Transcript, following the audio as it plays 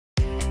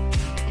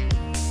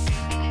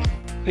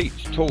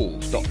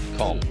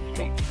Pete'sTools.com.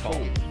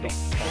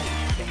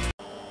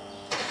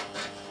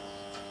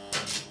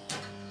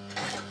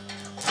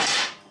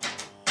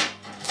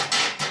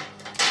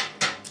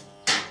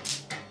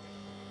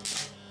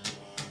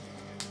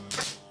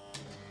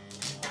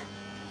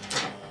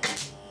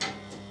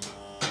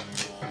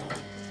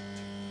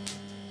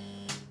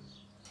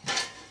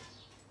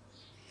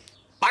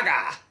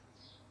 Bugger!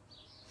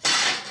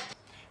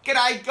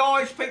 G'day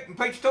guys, Pete from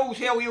Pete's Tools.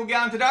 How are you all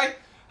going today?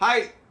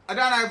 Hey, I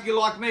don't know if you're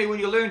like me when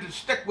you learn to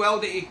stick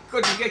weld that you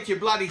couldn't get your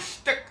bloody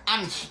stick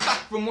unstuck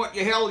from what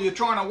the hell you're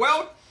trying to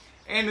weld.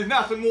 And there's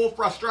nothing more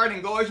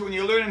frustrating, guys, when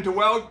you're learning to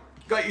weld.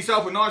 Got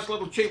yourself a nice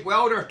little cheap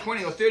welder, a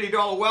 $20 or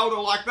 $30 welder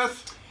like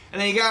this,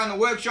 and then you go in the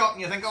workshop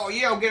and you think, oh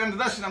yeah, I'll get into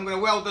this and I'm going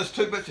to weld this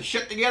two bits of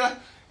shit together,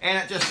 and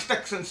it just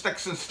sticks and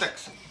sticks and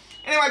sticks.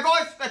 Anyway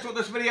guys, that's what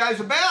this video is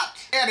about.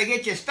 How to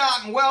get you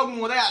starting welding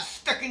without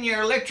sticking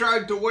your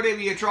electrode to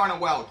whatever you're trying to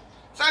weld.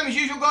 Same as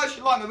usual guys, if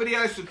you like my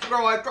videos,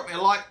 subscribe, drop me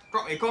a like,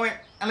 drop me a comment,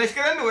 and let's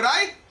get into it,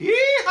 eh?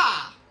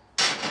 Yeehaw!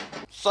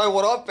 So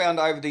what I've found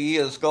over the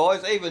years,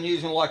 guys, even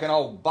using like an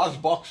old buzz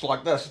box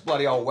like this,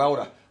 bloody old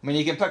welder. I mean,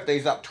 you can pick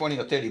these up 20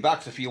 or 30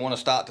 bucks if you want to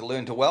start to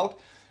learn to weld.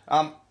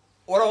 What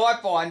I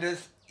find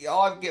is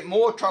I get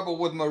more trouble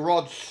with my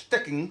rod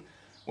sticking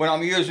when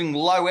I'm using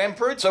low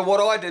amperage. So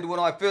what I did when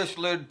I first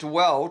learned to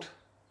weld,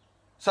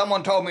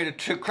 someone told me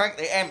to crank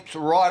the amps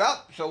right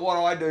up. So what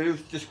I do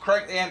is just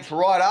crank the amps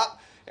right up,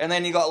 and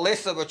then you got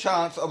less of a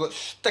chance of it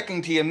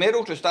sticking to your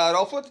metal to start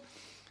off with.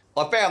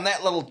 I found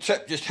that little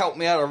tip just helped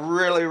me out a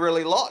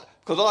really lot,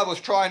 because I was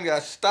trying to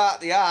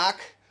start the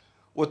arc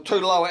with too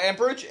low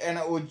amperage and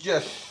it would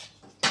just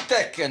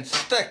stick and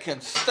stick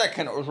and stick,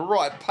 and it was a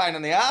right pain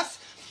in the ass.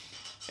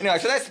 Anyway,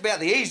 so that's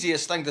about the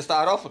easiest thing to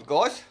start off with,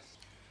 guys.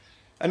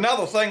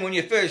 Another thing when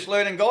you're first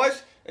learning,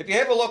 guys, if you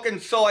have a look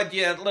inside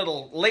your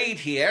little lead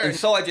here,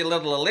 inside your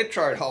little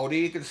electrode holder,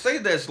 you can see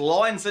there's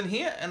lines in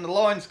here, and the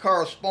lines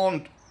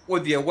correspond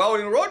with your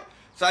welding rod.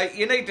 So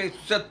you need to,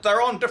 so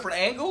they're on different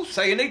angles,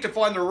 so you need to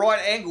find the right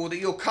angle that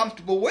you're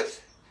comfortable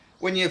with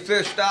when you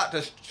first start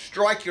to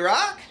strike your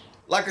arc.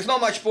 Like, there's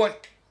not much point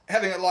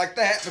having it like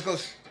that,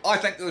 because I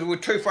think that we're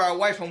too far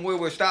away from where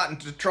we're starting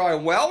to try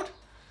and weld.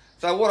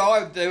 So what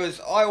I do is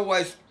I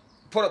always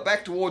put it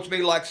back towards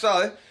me like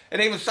so,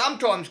 and even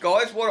sometimes,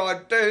 guys, what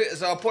I do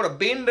is I put a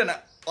bend in it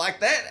like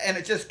that, and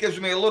it just gives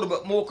me a little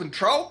bit more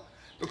control,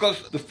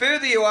 because the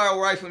further you are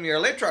away from your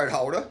electrode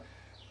holder,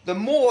 the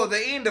more the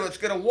end of it's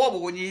going to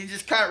wobble and you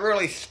just can't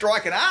really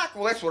strike an arc.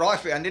 Well, that's what I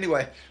found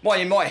anyway.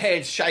 My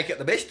hands shake at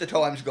the best of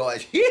times,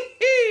 guys.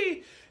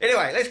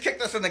 Anyway, let's kick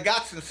this in the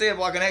guts and see if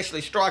I can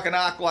actually strike an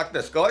arc like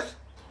this, guys.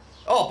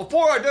 Oh,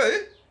 before I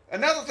do,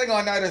 another thing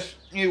I noticed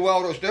new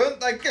welders doing,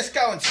 they just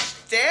go and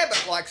stab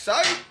it like so.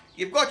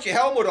 You've got your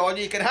helmet on,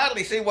 you can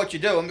hardly see what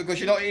you're doing because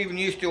you're not even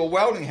used to a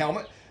welding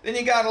helmet. Then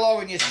you're going along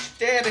and you're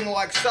stabbing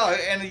like so,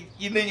 and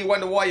then you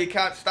wonder why you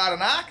can't start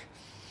an arc.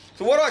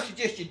 So what I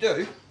suggest you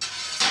do,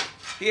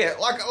 yeah,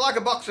 like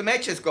a box of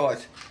matches,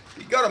 guys.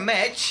 You've got a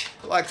match,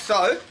 like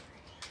so.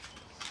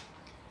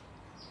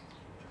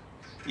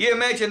 You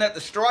imagine that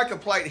the striker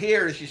plate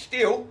here is your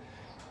steel.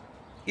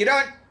 You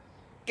don't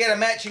get a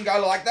match and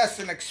go like this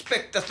and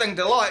expect the thing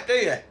to light, do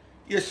you?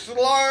 You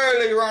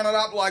slowly run it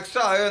up like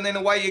so, and then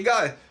away you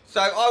go.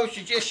 So I would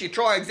suggest you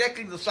try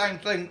exactly the same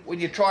thing when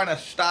you're trying to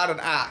start an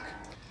arc.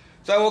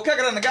 So we'll kick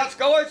it in the guts,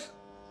 guys.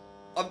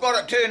 I've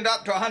got it turned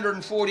up to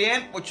 140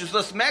 amp, which is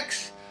this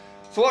max.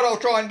 So what I'll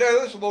try and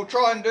do is we'll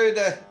try and do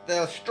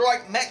the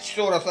strike match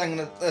sort of thing,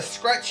 the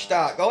scratch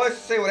start, guys.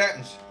 See what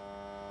happens.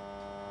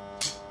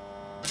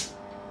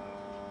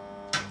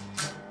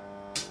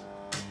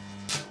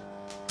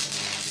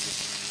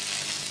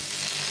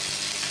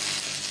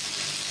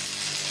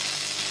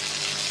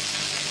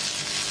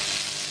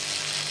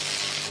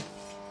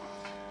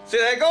 See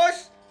that,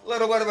 guys? A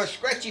little bit of a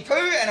scratchy poo,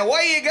 and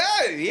away you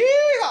go.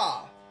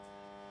 Yeehaw!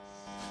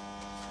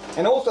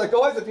 And also,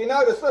 guys, if you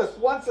notice this,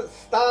 once it's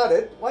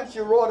started, once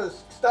your rod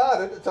is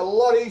started, it's a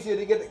lot easier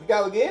to get it to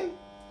go again.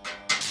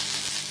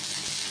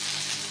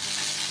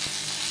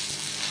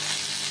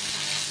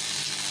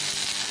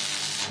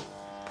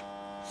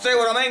 See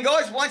what I mean,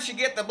 guys? Once you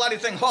get the bloody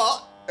thing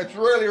hot, it's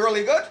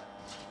really good.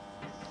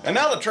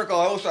 Another trick I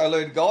also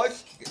learned,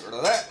 guys, get rid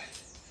of that.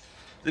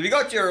 If you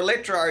got your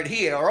electrode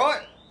here,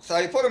 alright? So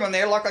you put them in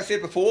there, like I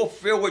said before,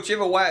 feel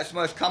whichever way it's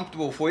most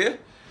comfortable for you.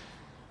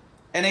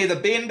 And either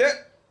bend it,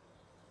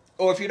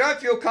 or if you don't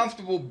feel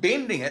comfortable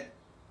bending it,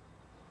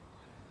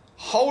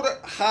 hold it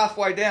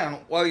halfway down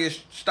while you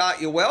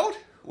start your weld,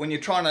 when you're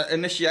trying to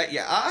initiate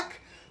your arc.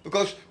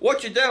 Because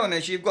what you're doing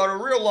is you've got a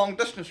real long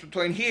distance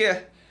between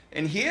here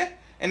and here,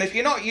 and if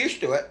you're not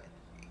used to it,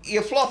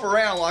 you flop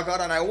around like I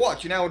don't know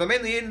what, you know what I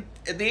mean?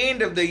 At the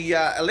end of the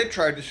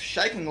electrode is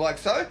shaking like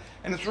so,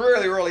 and it's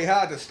really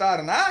hard to start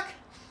an arc.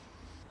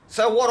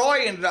 So what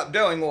I ended up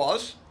doing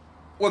was,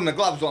 with my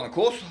gloves on of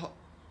course,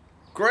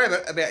 grab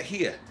it about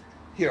here.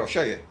 Here, I'll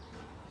show you.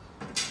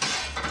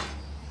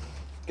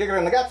 Kick her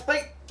in the guts,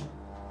 Pete.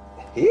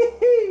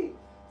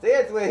 See,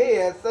 as we're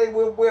here, see,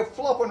 we're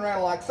flopping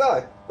around like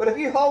so. But if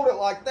you hold it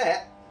like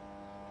that,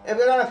 I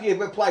don't know if you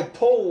ever played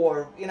pool,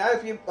 or you know,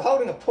 if you're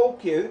holding a pool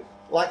cue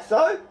like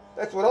so,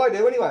 that's what I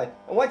do anyway.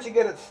 And once you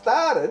get it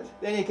started,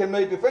 then you can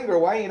move your finger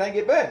away and you don't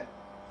get burnt.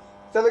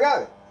 So there we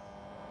go.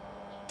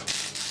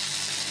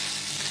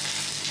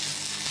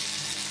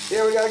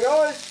 Here we go,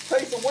 guys.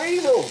 Piece of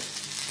weasel.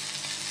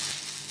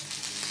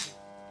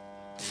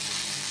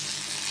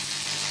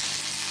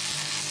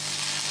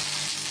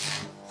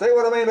 See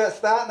what I mean about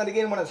starting it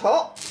again when it's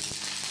hot?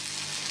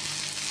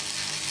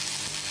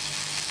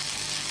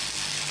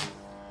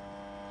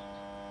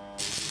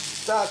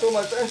 Starts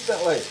almost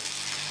instantly.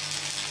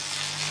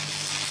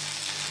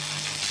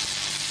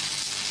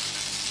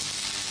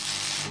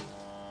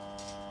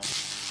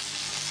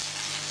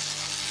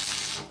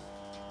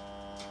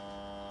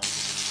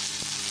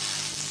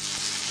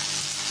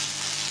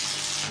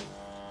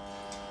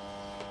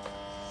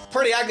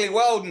 Pretty ugly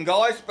welding,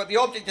 guys, but the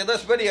object of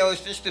this video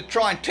is just to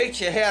try and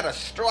teach you how to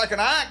strike an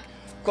arc,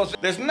 because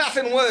there's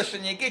nothing worse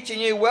than you get your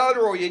new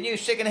welder or your new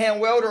second-hand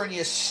welder and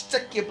you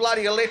stick your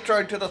bloody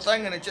electrode to the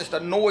thing and it just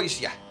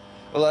annoys you.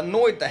 Well, it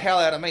annoyed the hell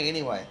out of me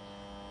anyway.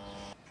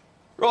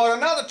 Right,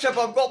 another tip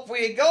I've got for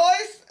you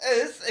guys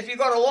is if you've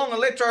got a long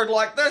electrode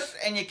like this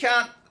and you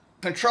can't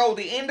control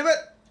the end of it,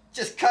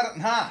 just cut it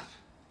in half.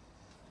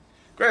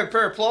 Grab a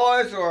pair of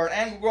pliers or an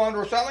angle grinder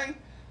or something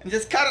and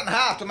just cut it in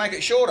half to make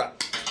it shorter.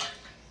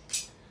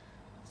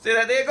 See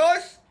that there,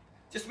 guys?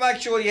 Just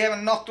make sure you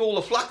haven't knocked all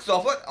the flux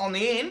off it on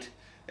the end,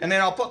 and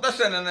then I'll put this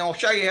in and I'll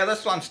show you how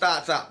this one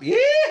starts up. Yeah!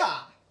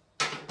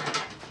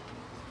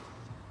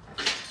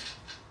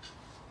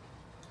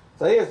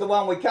 So here's the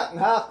one we cut in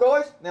half,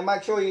 guys. Now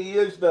make sure you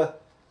use the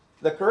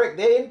correct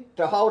end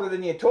to hold it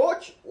in your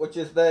torch, which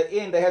is the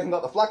end that hasn't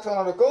got the flux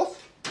on it, of course.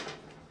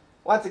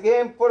 Once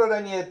again, put it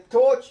in your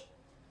torch,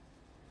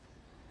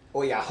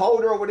 or your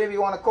holder, or whatever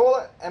you want to call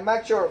it, and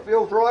make sure it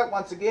feels right.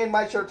 Once again,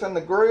 make sure it's in the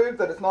groove,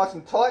 that it's nice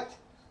and tight,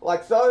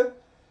 like so.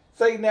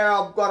 See,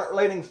 now I've got it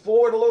leaning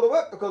forward a little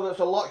bit because it's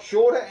a lot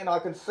shorter and I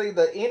can see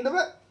the end of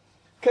it.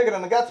 Kick it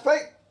in the guts,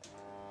 Pete.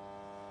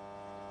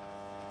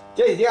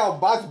 Geez, the old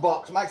buzz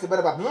box makes a bit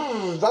of a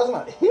bzzz,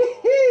 doesn't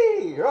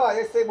it? Right,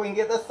 let's see if we can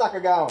get this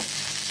sucker going.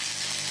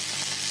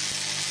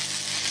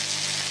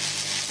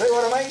 See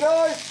what I mean,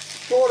 guys?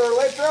 Shorter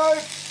electrode,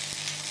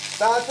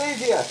 starts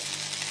easier.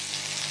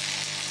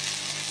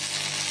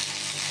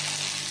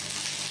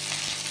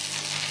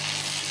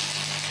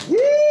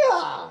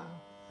 Yeah!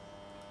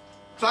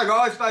 So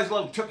guys, those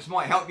little tips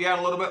might help you out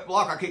a little bit.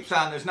 Like I keep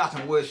saying, there's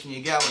nothing worse than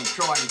you go and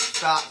try and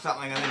start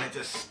something and then it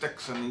just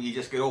sticks and then you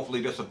just get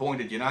awfully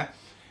disappointed, you know.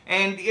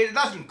 And it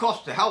doesn't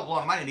cost a hell of a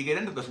lot of money to get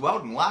into this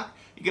welding lark.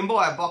 You can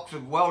buy a box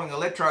of welding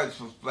electrodes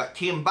for about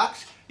 10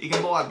 bucks. You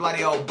can buy a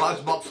bloody old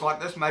buzz box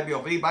like this, maybe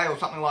off eBay or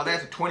something like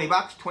that, for 20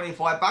 bucks,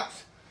 25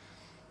 bucks.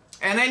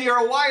 And then you're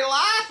away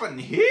laughing.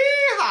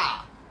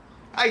 Hee-haw!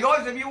 Hey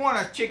guys, if you want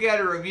to check out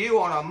a review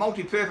on a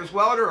multi-purpose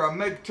welder, a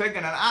MIG, TIG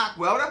and an arc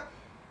welder,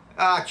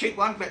 cheap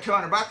one, about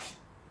 200 bucks,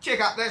 check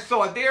out that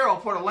side there, I'll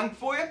put a link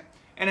for you.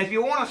 And if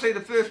you want to see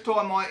the first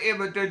time I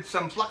ever did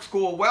some flux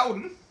core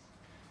welding,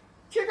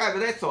 check over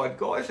that side,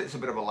 guys. It's a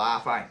bit of a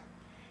laugh, eh?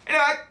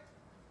 Anyway,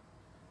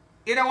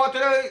 you know what to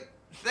do.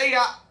 See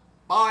ya.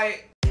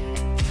 Bye.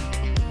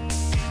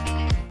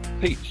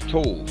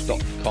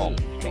 Pete'sTools.com